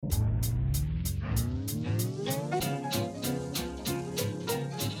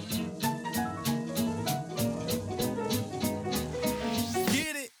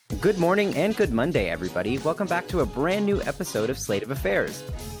Good morning and good Monday, everybody. Welcome back to a brand new episode of Slate of Affairs.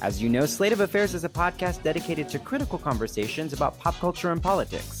 As you know, Slate of Affairs is a podcast dedicated to critical conversations about pop culture and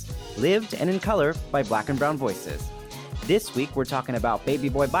politics, lived and in color by Black and brown voices. This week, we're talking about baby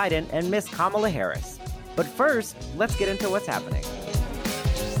boy Biden and Miss Kamala Harris. But first, let's get into what's happening.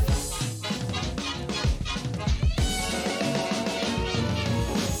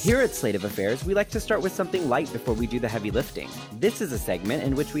 Here at Slate of Affairs, we like to start with something light before we do the heavy lifting. This is a segment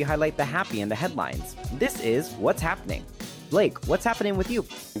in which we highlight the happy and the headlines. This is What's Happening. Blake, what's happening with you?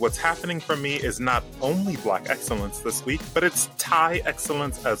 What's happening for me is not only Black excellence this week, but it's Thai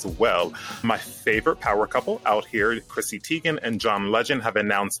excellence as well. My favorite power couple out here, Chrissy Teigen and John Legend, have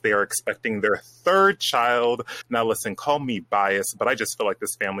announced they are expecting their third child. Now listen, call me biased, but I just feel like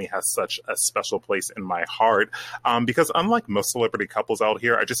this family has such a special place in my heart because unlike most celebrity couples out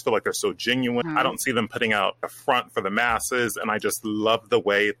here, I just feel like they're so genuine. I don't see them putting out a front for the masses, and I just love the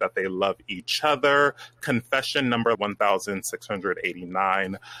way that they love each other. Confession number 1689.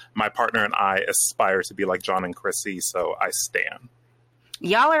 My partner and I aspire to be like John and Chrissy, so I stan.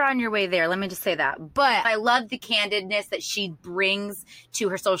 Y'all are on your way there. Let me just say that. But I love the candidness that she brings to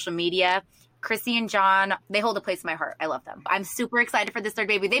her social media. Chrissy and John, they hold a place in my heart. I love them. I'm super excited for this third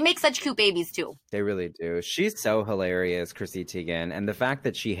baby. They make such cute babies, too. They really do. She's so hilarious, Chrissy Teigen. And the fact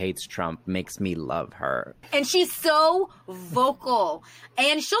that she hates Trump makes me love her. And she's so vocal.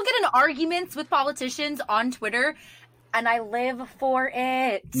 And she'll get in arguments with politicians on Twitter. And I live for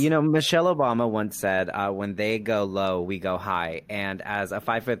it. You know, Michelle Obama once said, when they go low, we go high. And as a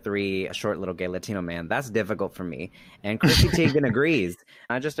 5'3", short little gay Latino man, that's difficult for me. And Chrissy Teigen agrees.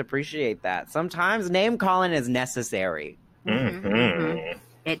 I just appreciate that. Sometimes name calling is necessary. Mm-hmm.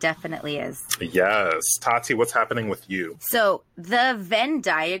 It definitely is. Yes. Tati, what's happening with you? So the Venn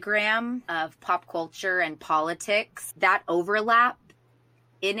diagram of pop culture and politics, that overlap,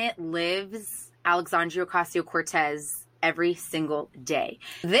 in it lives Alexandria Ocasio-Cortez every single day.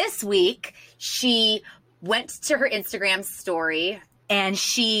 This week, she went to her Instagram story and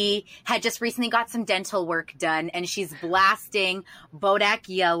she had just recently got some dental work done and she's blasting Bodak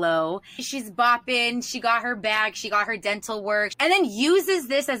Yellow. She's bopping, she got her bag, she got her dental work, and then uses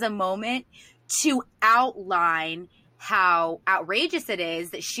this as a moment to outline how outrageous it is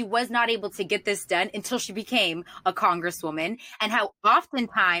that she was not able to get this done until she became a congresswoman, and how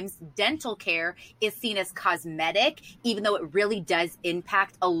oftentimes dental care is seen as cosmetic, even though it really does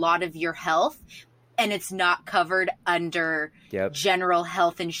impact a lot of your health, and it's not covered under general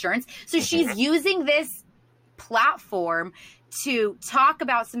health insurance. So she's using this platform to talk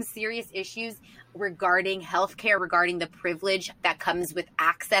about some serious issues regarding healthcare, regarding the privilege that comes with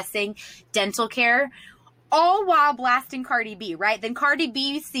accessing dental care, all while blasting Cardi B, right? Then Cardi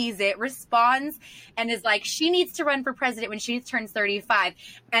B sees it, responds, and is like, she needs to run for president when she turns 35.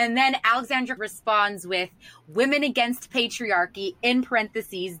 And then Alexandra responds with women against patriarchy, in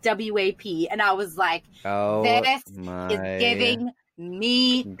parentheses, WAP. And I was like, this is giving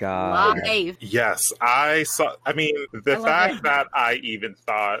me life. Yes, the fact that I even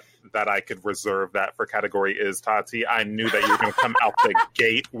thought that I could reserve that for category is, Tati, I knew that you were going to come out the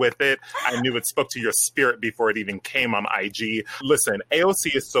gate with it. I knew it spoke to your spirit before it even came on IG. Listen,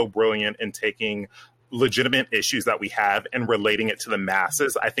 AOC is so brilliant in taking legitimate issues that we have and relating it to the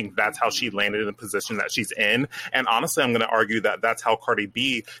masses. I think that's how she landed in the position that she's in. And honestly, I'm going to argue that that's how Cardi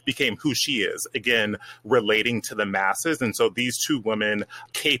B became who she is. Again, relating to the masses. And so these two women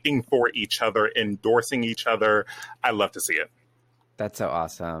caping for each other, endorsing each other, I love to see it. That's so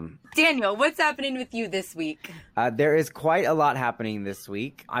awesome. Daniel, what's happening with you this week? There is quite a lot happening this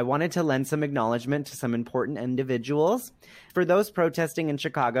week. I wanted to lend some acknowledgement to some important individuals. For those protesting in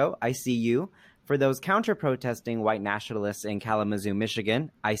Chicago, I see you. For those counter-protesting white nationalists in Kalamazoo,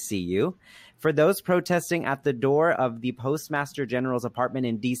 Michigan, I see you. For those protesting at the door of the Postmaster General's apartment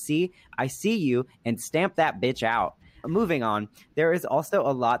in D.C., I see you, and stamp that bitch out. Moving on, there is also a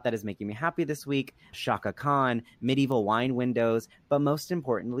lot that is making me happy this week. Shaka Khan, medieval wine windows, but most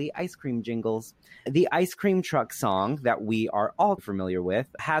importantly, ice cream jingles. The ice cream truck song that we are all familiar with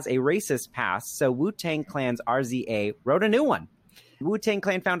has a racist past, so Wu-Tang Clan's RZA wrote a new one. Wu-Tang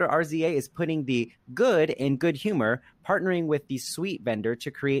Clan founder RZA is putting the good in good humor, partnering with the sweet vendor to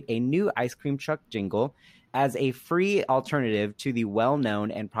create a new ice cream truck jingle as a free alternative to the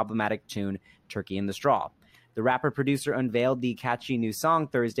well-known and problematic tune Turkey in the Straw. The rapper-producer unveiled the catchy new song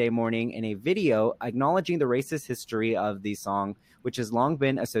Thursday morning in a video acknowledging the racist history of the song, which has long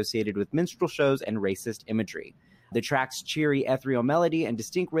been associated with minstrel shows and racist imagery. The track's cheery, ethereal melody and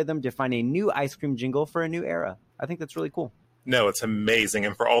distinct rhythm define a new ice cream jingle for a new era. I think that's really cool. No, it's amazing.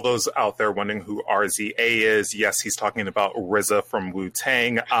 And for all those out there wondering who RZA is, yes, he's talking about RZA from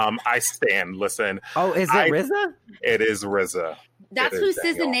Wu-Tang. I stand. Listen. Oh, is it RZA? It is RZA. That's who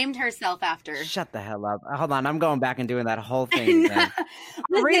SZA named herself after. Shut the hell up. Hold on. I'm going back and doing that whole thing. Then.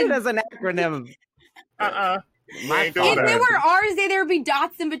 Read it as an acronym. If there were R's, there would be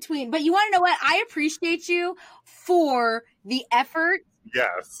dots in between. But you want to know what? I appreciate you for the effort.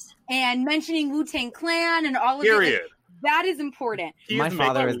 Yes. And mentioning Wu-Tang Clan and all of it. That is important. My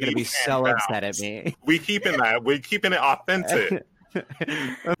father is going to be so upset at me. We're keeping it authentic.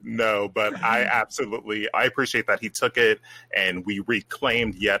 No, but I appreciate that he took it and we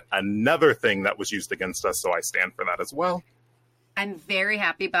reclaimed yet another thing that was used against us. So I stand for that as well. I'm very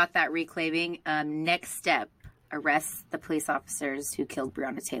happy about that reclaiming. Next step, arrest the police officers who killed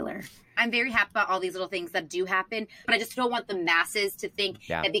Breonna Taylor. I'm very happy about all these little things that do happen, but I just don't want the masses to think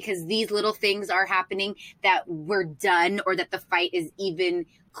that because these little things are happening that we're done or that the fight is even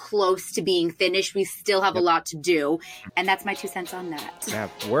close to being finished. We still have a lot to do. And that's my 2 cents on that. Yeah,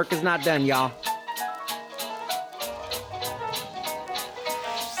 work is not done, y'all.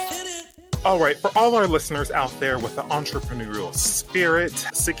 All right, for all our listeners out there with the entrepreneurial spirit,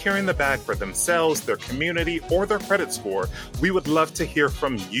 securing the bag for themselves, their community, or their credit score, we would love to hear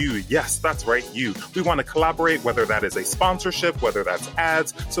from you. Yes, that's right, you. We want to collaborate, whether that is a sponsorship, whether that's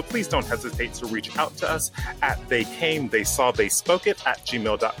ads. So please don't hesitate to reach out to us at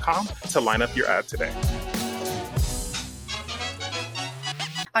theycame.theysaw.theyspokeit@gmail.com to line up your ad today.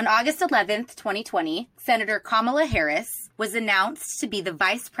 On August 11th, 2020, Senator Kamala Harris was announced to be the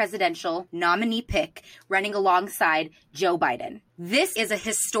vice presidential nominee pick running alongside Joe Biden. This is a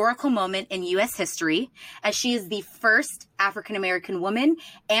historical moment in U.S. history as she is the first African-American woman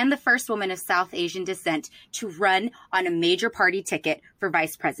and the first woman of South Asian descent to run on a major party ticket for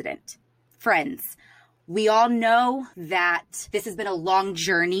vice president. Friends, we all know that this has been a long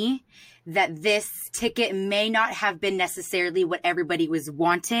journey, that this ticket may not have been necessarily what everybody was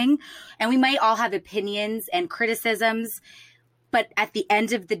wanting. And we might all have opinions and criticisms, but at the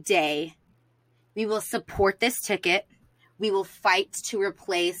end of the day, we will support this ticket. We will fight to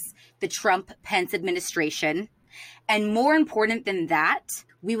replace the Trump-Pence administration. And more important than that,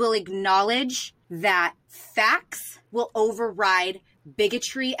 we will acknowledge that facts will override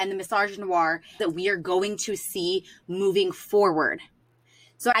bigotry and the misogynoir that we are going to see moving forward.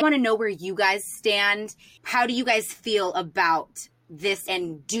 So I want to know where you guys stand. How do you guys feel about this?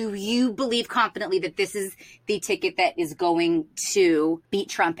 And do you believe confidently that this is the ticket that is going to beat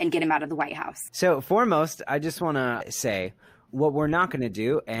Trump and get him out of the White House? So foremost, I just want to say what we're not going to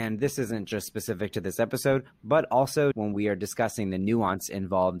do, and this isn't just specific to this episode, but also when we are discussing the nuance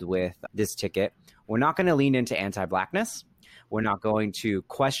involved with this ticket, we're not going to lean into anti-Blackness. We're not going to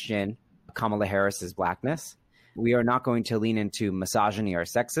question Kamala Harris's Blackness. We are not going to lean into misogyny or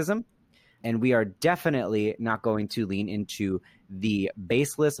sexism. And we are definitely not going to lean into the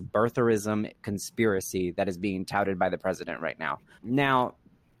baseless birtherism conspiracy that is being touted by the president right now. Now,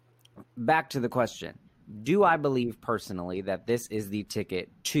 back to the question. Do I believe personally that this is the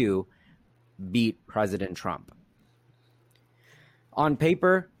ticket to beat President Trump? On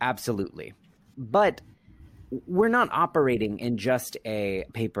paper, absolutely. But we're not operating in just a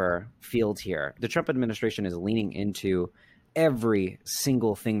paper field here. The Trump administration is leaning into every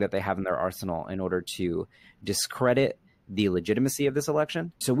single thing that they have in their arsenal in order to discredit the legitimacy of this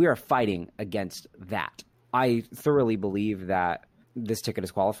election. So we are fighting against that. I thoroughly believe that this ticket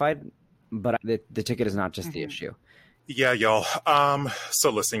is qualified, but the ticket is not just the issue. Yeah, y'all. So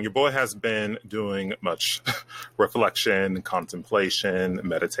listen, your boy has been doing much reflection, contemplation,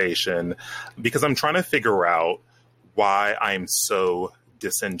 meditation, because I'm trying to figure out why I'm so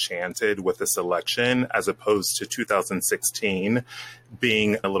disenchanted with this election as opposed to 2016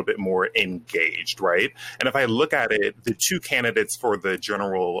 being a little bit more engaged, right? And if I look at it, the two candidates for the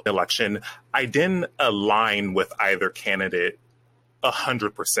general election, I didn't align with either candidate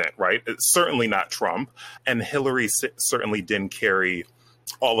 100%, right? It's certainly not Trump. And Hillary certainly didn't carry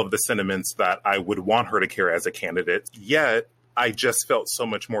all of the sentiments that I would want her to carry as a candidate. Yet, I just felt so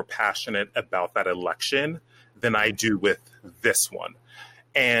much more passionate about that election than I do with this one.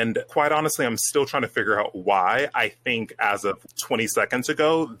 And quite honestly, I'm still trying to figure out why. I think as of 20 seconds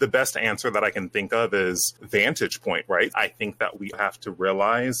ago, the best answer that I can think of is vantage point, right? I think that we have to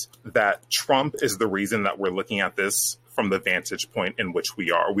realize that Trump is the reason that we're looking at this from the vantage point in which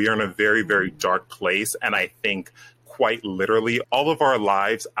we are. We are in a very, very dark place. And I think quite literally all of our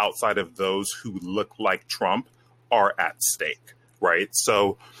lives outside of those who look like Trump are at stake, right?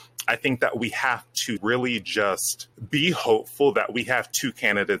 So I think that we have to really just be hopeful that we have two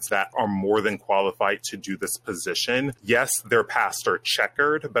candidates that are more than qualified to do this position. Yes, their pasts are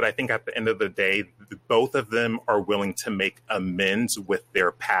checkered, but I think at the end of the day, both of them are willing to make amends with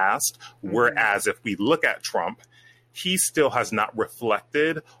their past. Whereas if we look at Trump, he still has not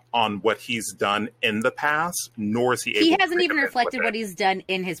reflected on what he's done in the past, nor is he able to. He hasn't even reflected what he's done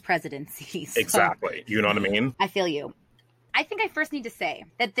in his presidency. So exactly. You know what I mean? I feel you. I think I first need to say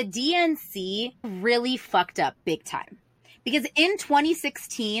that the DNC really fucked up big time. Because in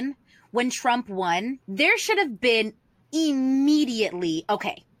 2016, when Trump won, there should have been immediately,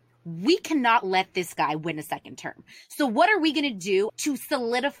 okay, we cannot let this guy win a second term. So what are we going to do to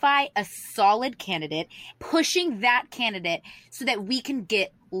solidify a solid candidate, pushing that candidate so that we can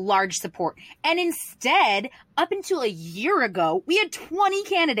get large support? And instead, up until a year ago, we had 20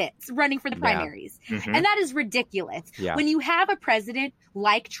 candidates running for the primaries. And that is ridiculous. When you have a president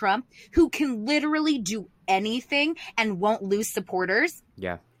like Trump who can literally do anything and won't lose supporters,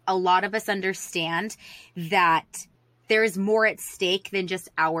 a lot of us understand that there is more at stake than just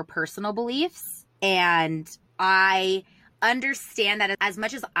our personal beliefs. And I understand that as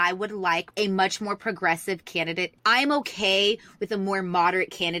much as I would like a much more progressive candidate, I'm okay with a more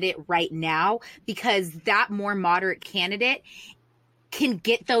moderate candidate right now, because that more moderate candidate can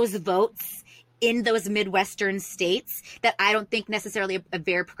get those votes in those Midwestern states that I don't think necessarily a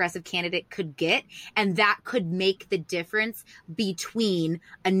very progressive candidate could get. And that could make the difference between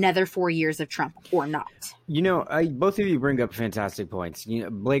another 4 years of Trump or not. You know, both of you bring up fantastic points. You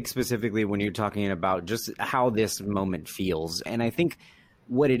know, Blake, specifically when you're talking about just how this moment feels. And I think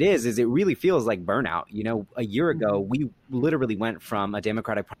what it is it really feels like burnout. You know, a year ago, we literally went from a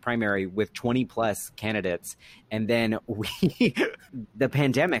Democratic primary with 20 plus candidates, and then the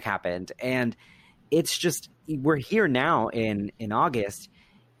pandemic happened. And it's just, we're here now in August,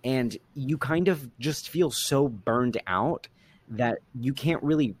 and you kind of just feel so burned out that you can't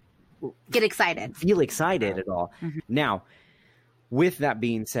really feel excited at all. Now, with that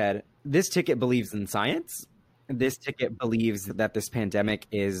being said, this ticket believes in science. This ticket believes that this pandemic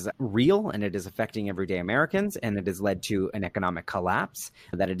is real and it is affecting everyday Americans, and it has led to an economic collapse,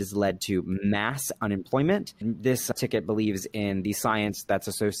 that it has led to mass unemployment. This ticket believes in the science that's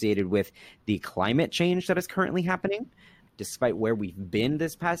associated with the climate change that is currently happening. Despite where we've been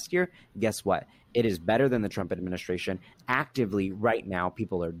this past year, guess what? It is better than the Trump administration. Actively right now,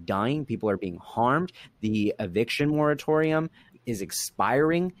 people are dying. People are being harmed. The eviction moratorium is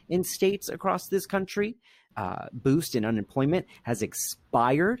expiring in states across this country. Boost in unemployment has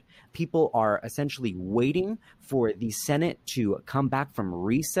expired. People are essentially waiting for the Senate to come back from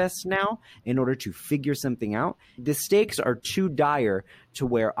recess now in order to figure something out. The stakes are too dire to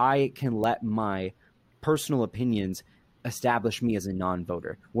where I can let my personal opinions establish me as a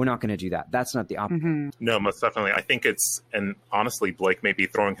non-voter. We're not going to do that. That's not the option. No, most definitely. I think it's, and honestly, Blake may be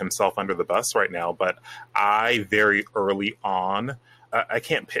throwing himself under the bus right now, but I very early on, I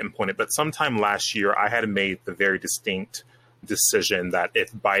can't pinpoint it, but sometime last year, I had made the very distinct decision that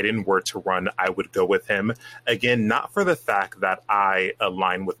if Biden were to run, I would go with him. Again, not for the fact that I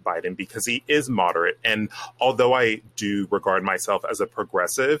align with Biden, because he is moderate. And although I do regard myself as a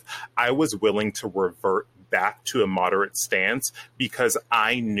progressive, I was willing to revert back to a moderate stance because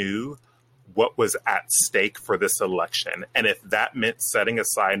I knew what was at stake for this election. And if that meant setting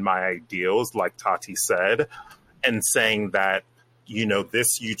aside my ideals, like Tati said, and saying that, you know,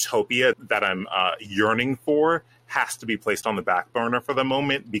 this utopia that I'm yearning for has to be placed on the back burner for the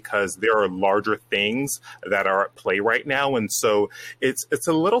moment because there are larger things that are at play right now. And so it's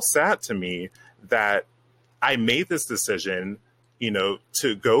a little sad to me that I made this decision, you know,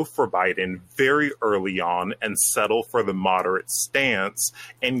 to go for Biden very early on and settle for the moderate stance.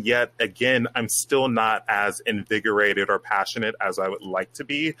 And yet, again, I'm still not as invigorated or passionate as I would like to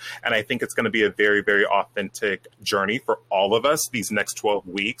be. And I think it's going to be a very, very authentic journey for all of us these next 12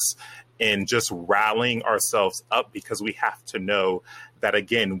 weeks in just rallying ourselves up, because we have to know that,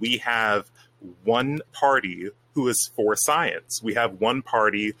 again, we have one party who is for science. We have one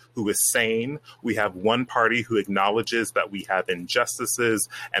party who is sane. We have one party who acknowledges that we have injustices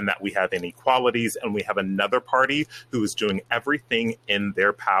and that we have inequalities. And we have another party who is doing everything in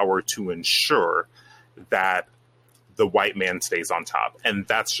their power to ensure that the white man stays on top. And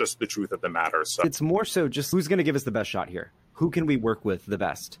that's just the truth of the matter. So it's more so just who's going to give us the best shot here? Who can we work with the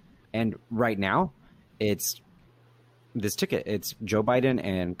best? And right now, it's this ticket. It's Joe Biden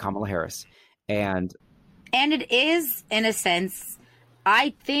and Kamala Harris. And it is, in a sense,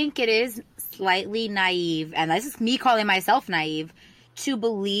 I think it is slightly naive, and this is me calling myself naive, to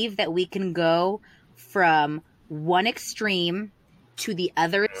believe that we can go from one extreme to the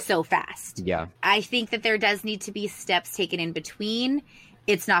other so fast. Yeah. I think that there does need to be steps taken in between.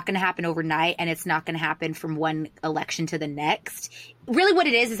 It's not going to happen overnight, and it's not going to happen from one election to the next. Really what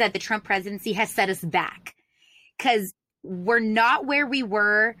it is that the Trump presidency has set us back, because we're not where we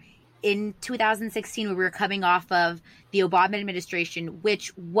were in 2016 when we were coming off of the Obama administration,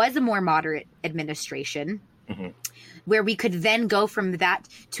 which was a more moderate administration, where we could then go from that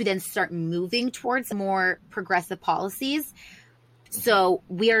to then start moving towards more progressive policies. So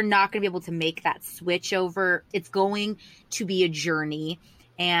we are not going to be able to make that switch over. It's going to be a journey,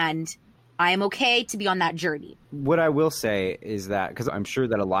 and I am okay to be on that journey. What I will say is that, because I'm sure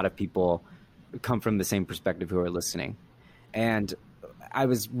that a lot of people come from the same perspective who are listening, and I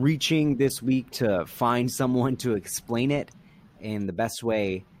was reaching this week to find someone to explain it in the best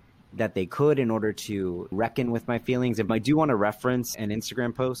way that they could in order to reckon with my feelings. And I do want to reference an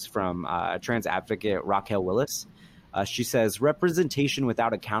Instagram post from trans advocate Raquel Willis. She says, representation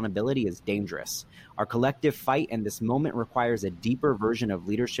without accountability is dangerous. Our collective fight in this moment requires a deeper version of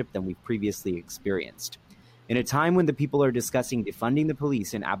leadership than we've previously experienced. In a time when the people are discussing defunding the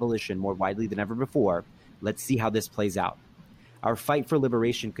police and abolition more widely than ever before, let's see how this plays out. Our fight for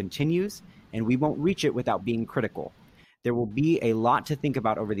liberation continues, and we won't reach it without being critical. There will be a lot to think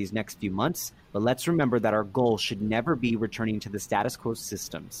about over these next few months, but let's remember that our goal should never be returning to the status quo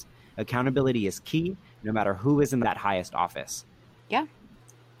systems. Accountability is key, no matter who is in that highest office. Yeah.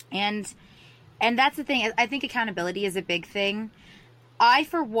 And that's the thing. I think accountability is a big thing. I,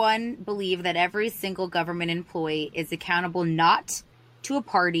 for one, believe that every single government employee is accountable not to a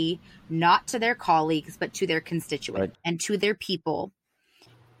party, not to their colleagues, but to their constituent and to their people.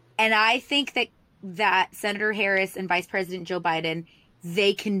 And I think that Senator Harris and Vice President Joe Biden,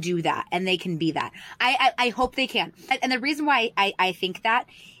 they can do that, and they can be that. I hope they can. And the reason why I think that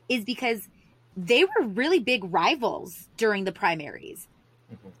is because they were really big rivals during the primaries.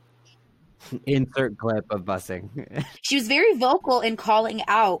 Insert clip of busing. She was very vocal in calling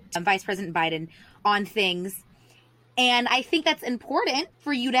out Vice President Biden on things. And I think that's important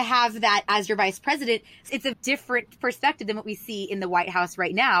for you to have that as your vice president. It's a different perspective than what we see in the White House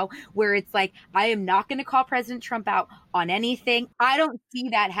right now, where it's like, I am not going to call President Trump out on anything. I don't see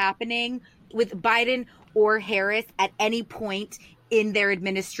that happening with Biden or Harris at any point in their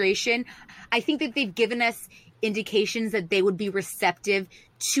administration. I think that they've given us indications that they would be receptive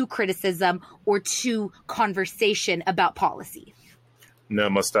to criticism or to conversation about policy. No,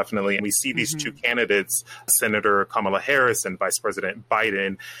 most definitely. And we see these two candidates, Senator Kamala Harris and Vice President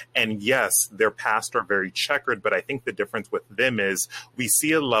Biden. And yes, their past are very checkered, but I think the difference with them is we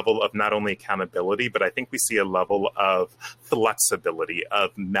see a level of not only accountability, but I think we see a level of flexibility,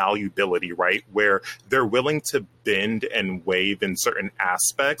 of malleability, right? Where they're willing to bend and wave in certain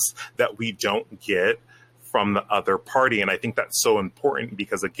aspects that we don't get from the other party. And I think that's so important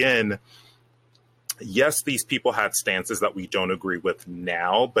because, again, yes, these people had stances that we don't agree with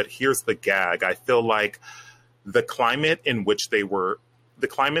now, but here's the gag. I feel like the climate that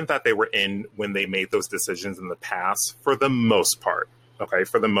they were in when they made those decisions in the past, for the most part, I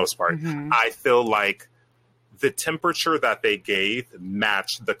feel like the temperature that they gave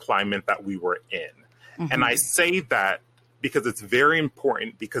matched the climate that we were in. And I say that because it's very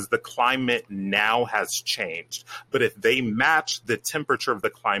important, because the climate now has changed. But if they match the temperature of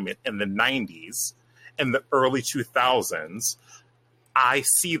the climate in the 90s, in the early 2000s, I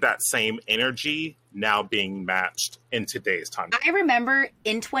see that same energy now being matched in today's time. I remember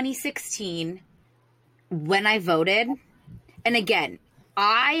in 2016 when I voted, and again,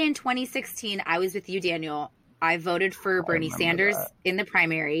 in 2016, I was with you, Daniel. I voted for Bernie Sanders in the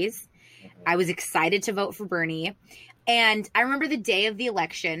primaries. I was excited to vote for Bernie. And I remember the day of the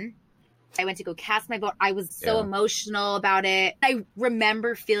election, I went to go cast my vote. I was so emotional about it. I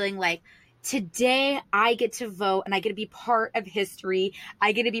remember feeling like, today I get to vote and I get to be part of history.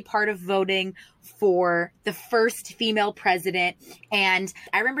 I get to be part of voting for the first female president. And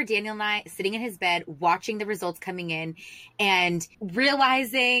I remember Daniel and I sitting in his bed, watching the results coming in and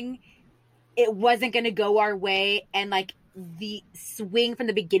realizing it wasn't going to go our way. And like the swing from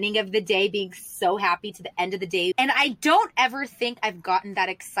the beginning of the day, being so happy to the end of the day. And I don't ever think I've gotten that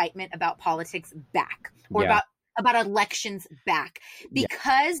excitement about politics back or about elections back,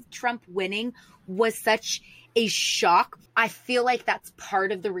 because Trump winning was such a shock. I feel like that's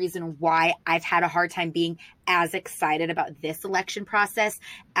part of the reason why I've had a hard time being as excited about this election process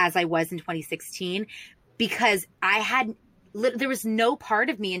as I was in 2016, because there was no part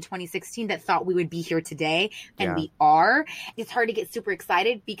of me in 2016 that thought we would be here today, and we are. It's hard to get super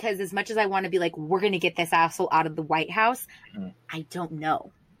excited because as much as I want to be like, we're going to get this asshole out of the White House, I don't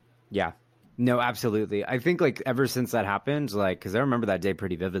know. Yeah. No, absolutely. I think like ever since that happened, like, because I remember that day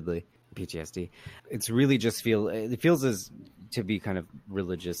pretty vividly, PTSD. It's really just it feels as, to be kind of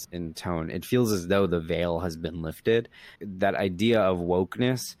religious in tone, it feels as though the veil has been lifted. That idea of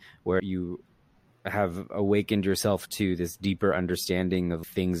wokeness, where you have awakened yourself to this deeper understanding of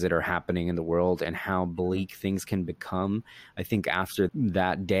things that are happening in the world and how bleak things can become. I think after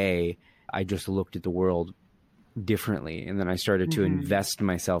that day, I just looked at the world differently. And then I started to invest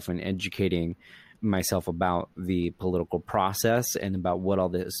myself in educating myself about the political process and about what all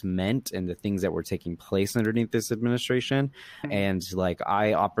this meant and the things that were taking place underneath this administration. And like,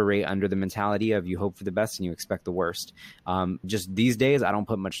 I operate under the mentality of you hope for the best and you expect the worst. Just these days, I don't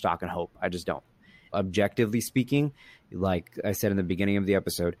put much stock in hope. I just don't. Objectively speaking, like I said in the beginning of the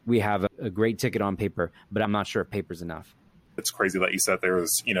episode, we have a great ticket on paper, but I'm not sure if paper's enough. It's crazy that you said there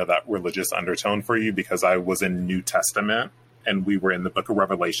was, that religious undertone for you, because I was in New Testament and we were in the book of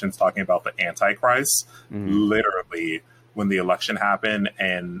Revelations talking about the Antichrist, literally when the election happened.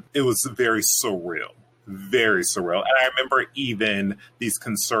 And it was very surreal. Very surreal. And I remember even these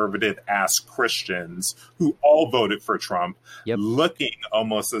conservative ass Christians who all voted for Trump looking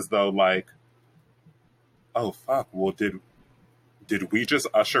almost as though like, oh, fuck, well, did we just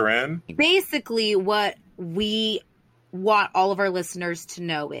usher in? Basically, what we want all of our listeners to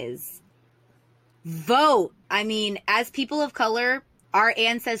know is vote. I mean, as people of color, our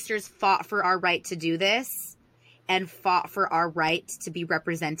ancestors fought for our right to do this and fought for our right to be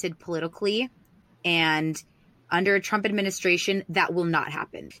represented politically. And under a Trump administration, that will not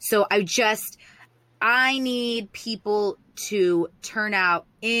happen. So I need people to turn out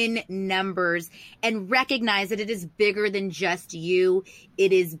in numbers and recognize that it is bigger than just you.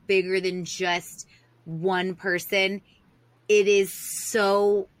 It is bigger than just one person. It is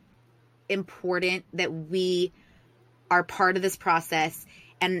so important that we are part of this process.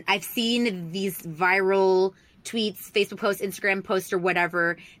 And I've seen these viral tweets, Facebook posts, Instagram posts, or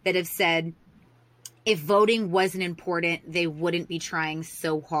whatever that have said, if voting wasn't important, they wouldn't be trying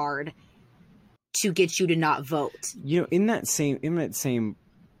so hard to get you to not vote. In that same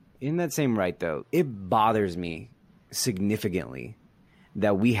right though, it bothers me significantly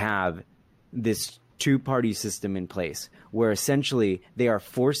that we have this two-party system in place where essentially they are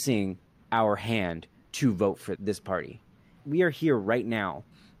forcing our hand to vote for this party. We are here right now,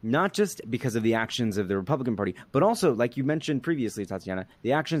 not just because of the actions of the Republican Party, but also, like you mentioned previously, Tatiana,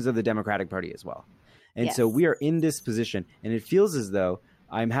 the actions of the Democratic Party as well. And so we are in this position, and it feels as though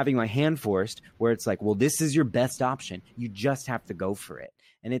I'm having my hand forced, where it's like, well, this is your best option. You just have to go for it.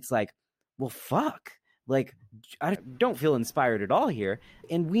 And it's like, well, fuck. Like, I don't feel inspired at all here.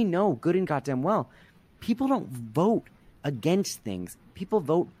 And we know good and goddamn well, people don't vote against things. People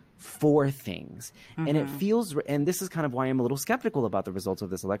vote for things. And it feels, and this is kind of why I'm a little skeptical about the results of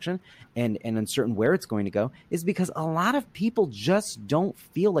this election and uncertain where it's going to go, is because a lot of people just don't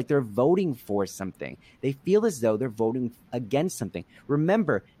feel like they're voting for something. They feel as though they're voting against something.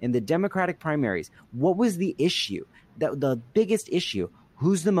 Remember, in the Democratic primaries, what was the issue? The biggest issue,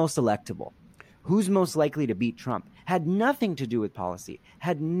 who's the most electable? Who's most likely to beat Trump? Had nothing to do with policy,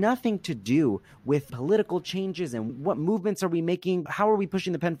 had nothing to do with political changes and what movements are we making, how are we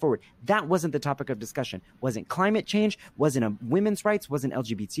pushing the pen forward. That wasn't the topic of discussion. Wasn't climate change, wasn't women's rights, wasn't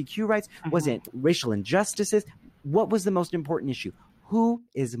LGBTQ rights, wasn't racial injustices. What was the most important issue? Who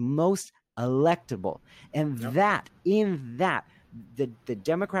is most electable? And the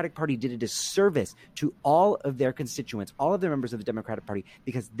Democratic Party did a disservice to all of their constituents, all of the members of the Democratic Party,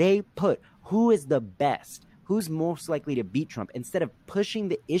 because they put who is the best, who's most likely to beat Trump, instead of pushing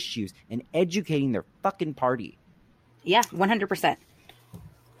the issues and educating their fucking party. Yeah, 100%.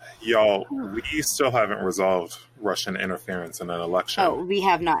 Y'all, we still haven't resolved Russian interference in an election. Oh, we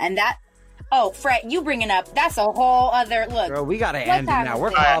have not. And that, Fred, you bringing up, that's a whole other, look. Girl, we got to end it now.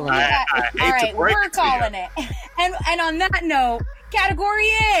 We're calling it. All right, we're calling it. And on that note, category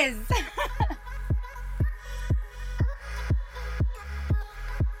is...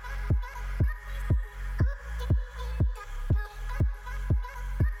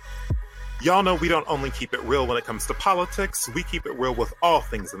 Y'all know we don't only keep it real when it comes to politics, we keep it real with all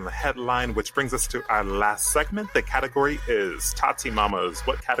things in the headline, which brings us to our last segment. The category is Tati Mamas.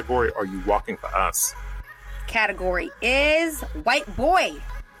 What category are you walking for us? Category is White Boy.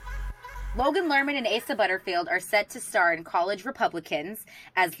 Logan Lerman and Asa Butterfield are set to star in College Republicans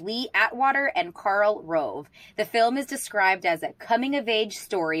as Lee Atwater and Karl Rove. The film is described as a coming-of-age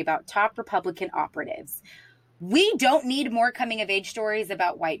story about top Republican operatives. We don't need more coming of age stories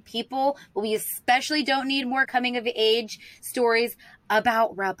about white people, but we especially don't need more coming of age stories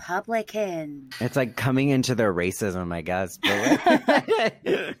about Republicans. It's like coming into their racism, I guess.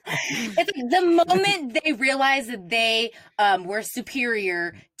 It's like the moment they realize that they were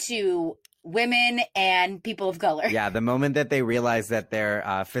superior to women and people of color. Yeah, the moment that they realize that they're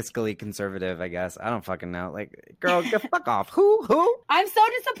fiscally conservative, I guess. I don't fucking know. Like, girl, get fuck off. Who? I'm so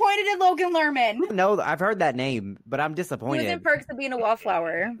disappointed in Logan Lerman. No, I've heard that name, but I'm He disappointed. was in Perks of Being a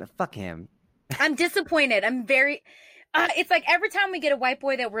Wallflower. Fuck him. I'm disappointed. I'm very... it's like every time we get a white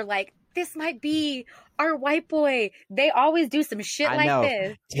boy that we're like, this might be our white boy. They always do some shit I like know.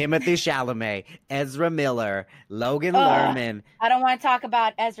 this. Timothy Chalamet, Ezra Miller, Logan Lerman. I don't want to talk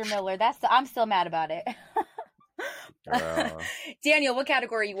about Ezra Miller. I'm still mad about it. Daniel, what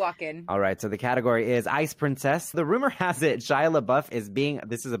category you walk in? All right, so the category is Ice Princess. The rumor has it Shia LaBeouf is being...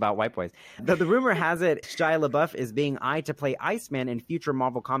 This is about white boys. The rumor has it Shia LaBeouf is being eyed to play Iceman in future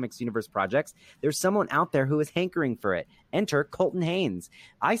Marvel Comics universe projects. There's someone out there who is hankering for it. Enter Colton Haynes.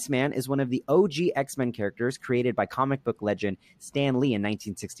 Iceman is one of the OG X-Men characters created by comic book legend Stan Lee in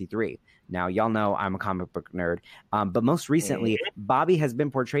 1963. Now, y'all know I'm a comic book nerd, but most recently, Bobby has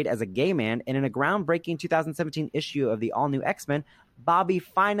been portrayed as a gay man, and in a groundbreaking 2017 issue of the all-new X-Men, Bobby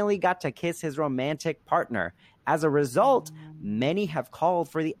finally got to kiss his romantic partner. As a result, many have called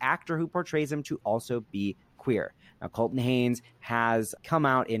for the actor who portrays him to also be queer. Now, Colton Haynes has come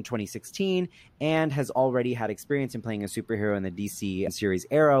out in 2016 and has already had experience in playing a superhero in the DC series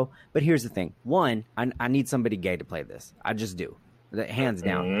Arrow. But here's the thing. One, I need somebody gay to play this. I just do. Hands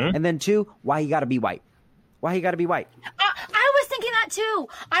down. And then two, why he got to be white? Why he got to be white? I was thinking that too.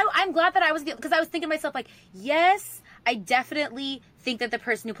 I'm glad that I was, because I was thinking to myself, like, yes, I definitely think that the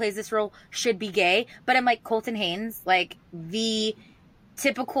person who plays this role should be gay. But I'm like, Colton Haynes, like the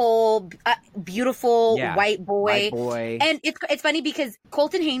typical beautiful white boy. And it's funny because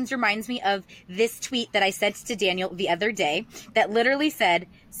Colton Haynes reminds me of this tweet that I sent to Daniel the other day that literally said,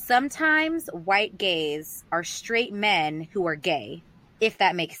 sometimes white gays are straight men who are gay, if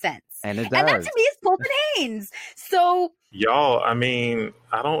that makes sense. And it does. And that to me is Colton Haynes. So y'all, I mean,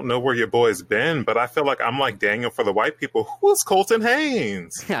 I don't know where your boy's been, but I feel like I'm like Daniel for the white people. Who is Colton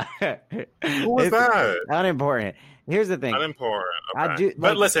Haynes? Who was that? Unimportant. Here's the thing. Unimportant. Okay.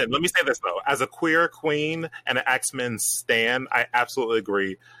 But listen, let me say this though. As a queer queen and an X-Men stan, I absolutely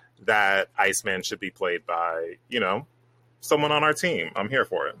agree that Iceman should be played by, someone on our team. I'm here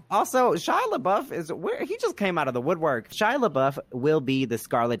for it. Also, Shia LaBeouf he just came out of the woodwork. Shia LaBeouf will be the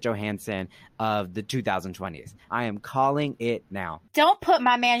Scarlett Johansson of the 2020s. I am calling it now. Don't put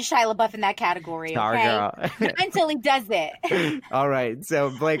my man Shia LaBeouf in that category, Star okay? girl. Until he does it. All right.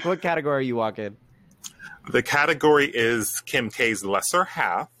 So, Blake, what category are you walking? The category is Kim K's lesser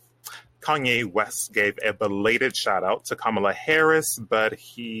half. Kanye West gave a belated shout out to Kamala Harris, but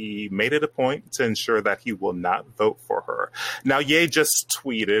he made it a point to ensure that he will not vote for her. Now, Ye just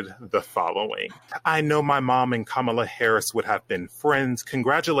tweeted the following. I know my mom and Kamala Harris would have been friends.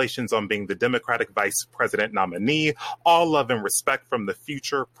 Congratulations on being the Democratic vice president nominee. All love and respect from the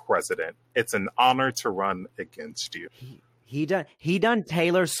future president. It's an honor to run against you. He done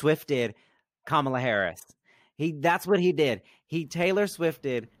Taylor Swifted Kamala Harris. That's what he did. He Taylor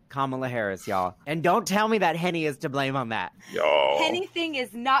Swifted Kamala Harris, y'all. And don't tell me that Henny is to blame on that. Y'all. Anything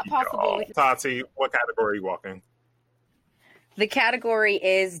is not possible. Tati, what category are you walking? The category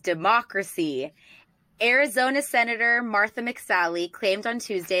is democracy. Arizona Senator Martha McSally claimed on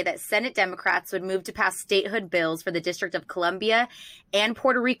Tuesday that Senate Democrats would move to pass statehood bills for the District of Columbia and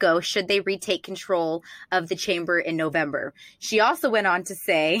Puerto Rico should they retake control of the chamber in November. She also went on to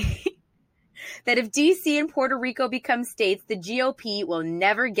say that if D.C. and Puerto Rico become states, the GOP will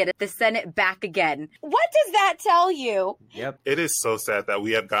never get the Senate back again. What does that tell you? Yep. It is so sad that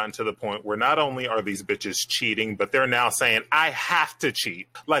we have gotten to the point where not only are these bitches cheating, but they're now saying, I have to cheat.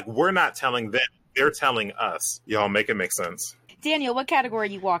 Like, we're not telling them. They're telling us. Y'all, make it make sense. Daniel, what category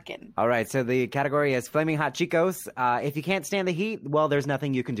you walk in? All right, so the category is Flaming Hot Chicos. If you can't stand the heat, well, there's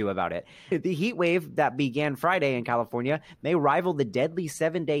nothing you can do about it. The heat wave that began Friday in California may rival the deadly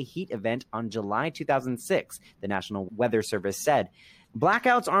 7-day heat event on July 2006, the National Weather Service said.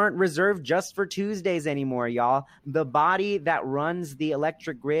 Blackouts aren't reserved just for Tuesdays anymore, y'all. The body that runs the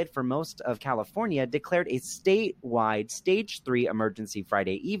electric grid for most of California declared a statewide Stage 3 emergency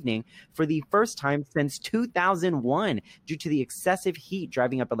Friday evening for the first time since 2001 due to the excessive heat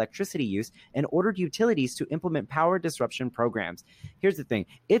driving up electricity use and ordered utilities to implement power disruption programs. Here's the thing.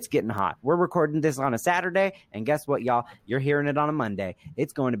 It's getting hot. We're recording this on a Saturday, and guess what, y'all? You're hearing it on a Monday.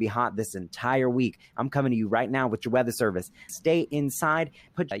 It's going to be hot this entire week. I'm coming to you right now with your weather service. Stay inside. outside.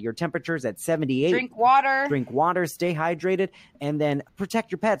 Put your temperatures at 78. Drink water. Drink water, stay hydrated, and then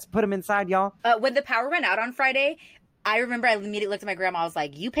protect your pets. Put them inside, y'all. When the power went out on Friday, I remember I immediately looked at my grandma. I was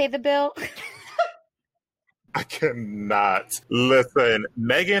like, you pay the bill? I cannot. Listen,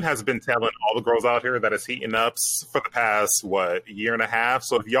 Megan has been telling all the girls out here that it's heating up for the past, year and a half?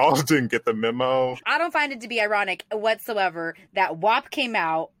 So if y'all didn't get the memo. I don't find it to be ironic whatsoever that WAP came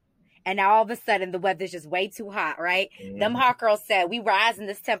out and now all of a sudden the weather's just way too hot, right? Them hot girls said, we rising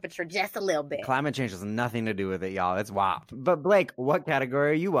this temperature just a little bit. Climate change has nothing to do with it, y'all. It's WAP. But Blake, what category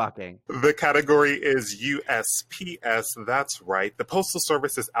are you walking? The category is USPS. That's right. The Postal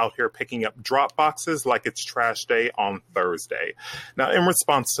Service is out here picking up drop boxes like it's trash day on Thursday. Now, in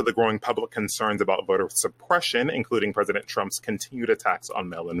response to the growing public concerns about voter suppression, including President Trump's continued attacks on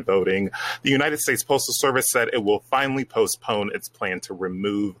mail-in voting, the United States Postal Service said it will finally postpone its plan to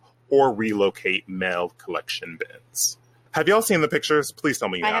remove or relocate mail collection bins. Have y'all seen the pictures? Please tell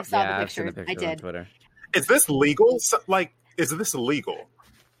me you have. I've seen the pictures I did. on Twitter. Is this legal? Is this illegal?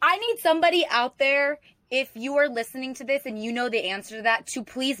 I need somebody out there, if you are listening to this and you know the answer to that, to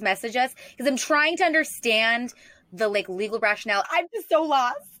please message us, because I'm trying to understand the legal rationale. I'm just so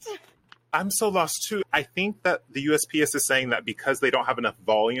lost. I'm so lost too. I think that the USPS is saying that because they don't have enough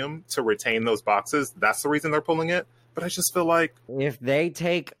volume to retain those boxes, that's the reason they're pulling it. But I just feel like if they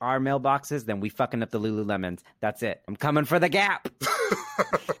take our mailboxes, then we fucking up the Lululemons. That's it. I'm coming for the Gap.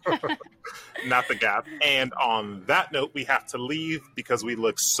 Not the Gap. And on that note, we have to leave because we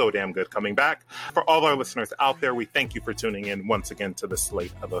look so damn good coming back. For all our listeners out there, we thank you for tuning in once again to the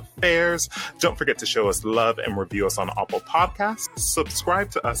Slate of Affairs. Don't forget to show us love and review us on Apple Podcasts. Subscribe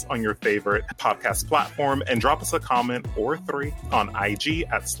to us on your favorite podcast platform and drop us a comment or 3 on IG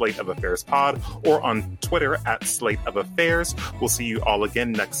at Slate of Affairs Pod or on Twitter at Slate of Affairs. We'll see you all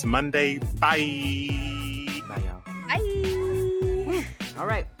again next Monday. Bye. Bye, y'all. Bye. All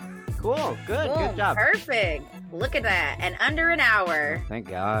right. Cool. Good. Good job. Perfect. Look at that. And under an hour.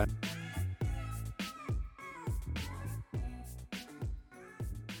 Thank God.